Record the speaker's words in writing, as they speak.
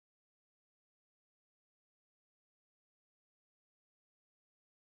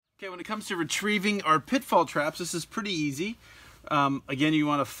Okay, when it comes to retrieving our pitfall traps, this is pretty easy. Again, you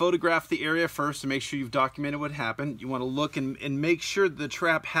want to photograph the area first to make sure you've documented what happened. You want to look and make sure the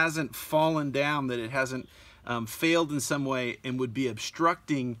trap hasn't fallen down, that it hasn't failed in some way and would be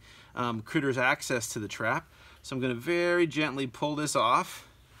obstructing critters' access to the trap. So I'm going to very gently pull this off,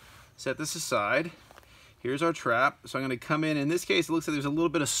 set this aside. Here's our trap. So I'm going to come in this case, it looks like there's a little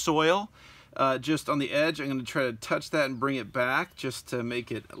bit of soil just on the edge. I'm going to try to touch that and bring it back just to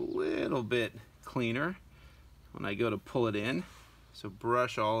make it a little bit cleaner when I go to pull it in. So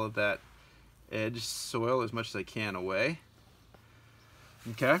brush all of that edge soil as much as I can away.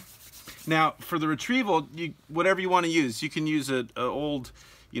 Okay. Now for the retrieval, whatever you want to use. You can use an old,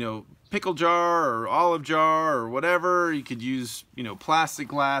 pickle jar or olive jar or whatever. You could use, plastic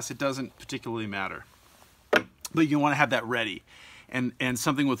glass. It doesn't particularly matter. But you want to have that ready, and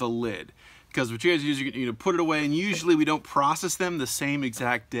something with a lid. Because what you guys use, you put it away, and usually we don't process them the same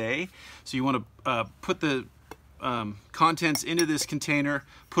exact day. So you want to put the contents into this container,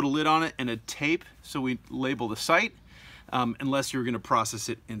 put a lid on it, and a tape so we label the site, unless you're going to process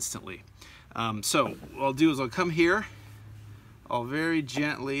it instantly. So what I'll do is I'll come here, I'll very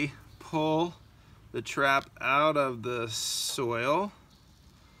gently pull the trap out of the soil.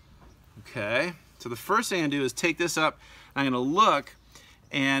 Okay, so the first thing I'm going to do is take this up, I'm going to look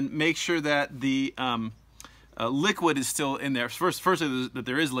and make sure that the liquid is still in there. Firstly, that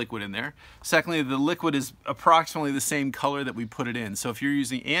there is liquid in there. Secondly, the liquid is approximately the same color that we put it in. So if you're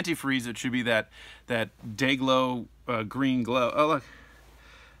using antifreeze, it should be that day glow green glow. Oh look,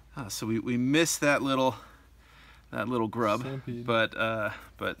 so we missed that little grub, but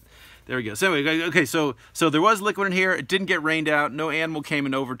there we go. So anyway, okay, so there was liquid in here. It didn't get rained out. No animal came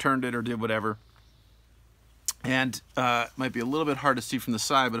and overturned it or did whatever. And it might be a little bit hard to see from the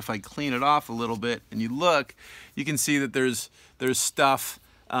side, but if I clean it off a little bit and you look, you can see that there's stuff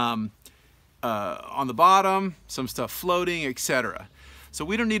on the bottom, some stuff floating, etc. So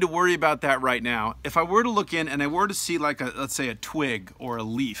we don't need to worry about that right now. If I were to look in and I were to see like let's say a twig or a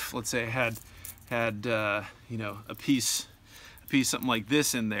leaf, let's say I had a piece something like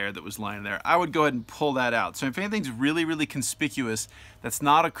this in there that was lying there, I would go ahead and pull that out. So if anything's really, really conspicuous, that's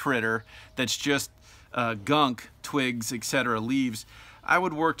not a critter, that's just gunk, twigs, etc., leaves, I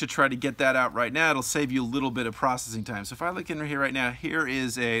would work to try to get that out right now. It'll save you a little bit of processing time. So if I look in here right now,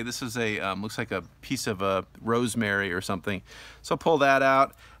 this is a looks like a piece of rosemary or something. So I'll pull that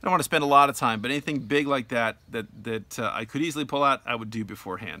out. I don't want to spend a lot of time, but anything big like that I could easily pull out, I would do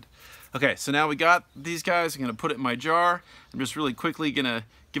beforehand. Okay, so now we got these guys. I'm going to put it in my jar. I'm just really quickly going to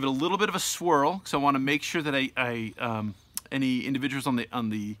give it a little bit of a swirl, because I want to make sure that any individuals on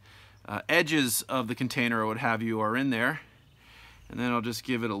the edges of the container or what have you are in there. And then I'll just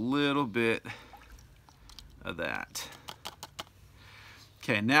give it a little bit of that.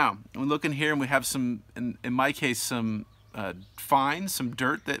 Okay, now we look in here and we have some, in my case, some fines, some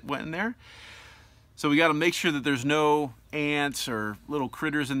dirt that went in there. So we got to make sure that there's no ants or little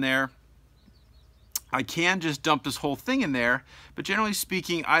critters in there. I can just dump this whole thing in there, but generally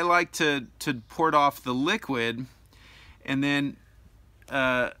speaking, I like to pour it off the liquid, and then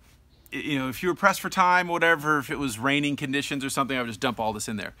if you were pressed for time or whatever, if it was raining conditions or something, I would just dump all this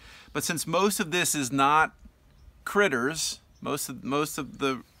in there. But since most of this is not critters, most of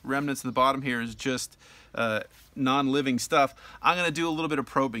the remnants in the bottom here is just non-living stuff, I'm going to do a little bit of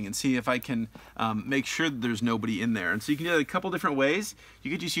probing and see if I can make sure that there's nobody in there. And so you can do it a couple different ways.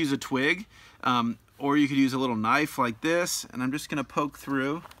 You could just use a twig, or you could use a little knife like this, and I'm just going to poke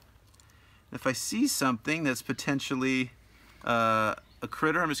through. If I see something that's potentially a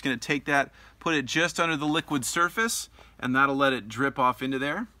critter, I'm just going to take that, put it just under the liquid surface, and that'll let it drip off into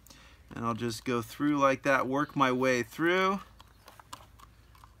there. And I'll just go through like that, work my way through.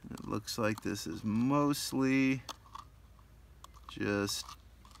 It looks like this is mostly just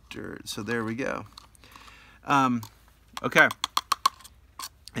dirt. So there we go. Okay.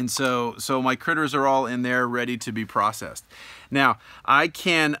 And so my critters are all in there ready to be processed. Now I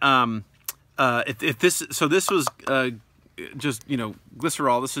can, this was just,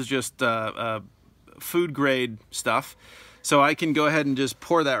 glycerol. This is just food grade stuff. So I can go ahead and just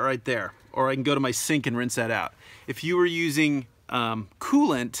pour that right there, or I can go to my sink and rinse that out. If you were using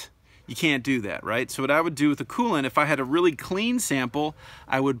coolant, you can't do that, right? So what I would do with the coolant, if I had a really clean sample,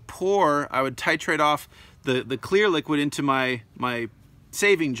 I would titrate off the clear liquid into my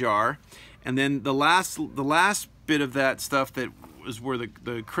saving jar, and then the last bit of that stuff that was where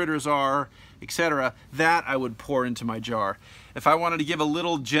the critters are, etc., that I would pour into my jar. If I wanted to give a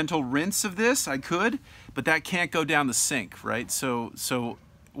little gentle rinse of this, I could, but that can't go down the sink, right? So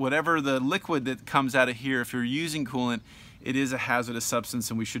whatever the liquid that comes out of here, if you're using coolant, it is a hazardous substance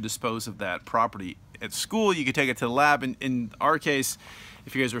and we should dispose of that property. At school, you could take it to the lab. In our case,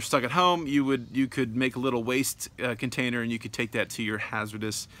 if you guys were stuck at home, you could make a little waste container and you could take that to your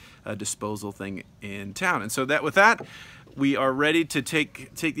hazardous disposal thing in town. And so with that, we are ready to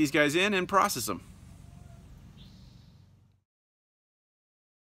take these guys in and process them.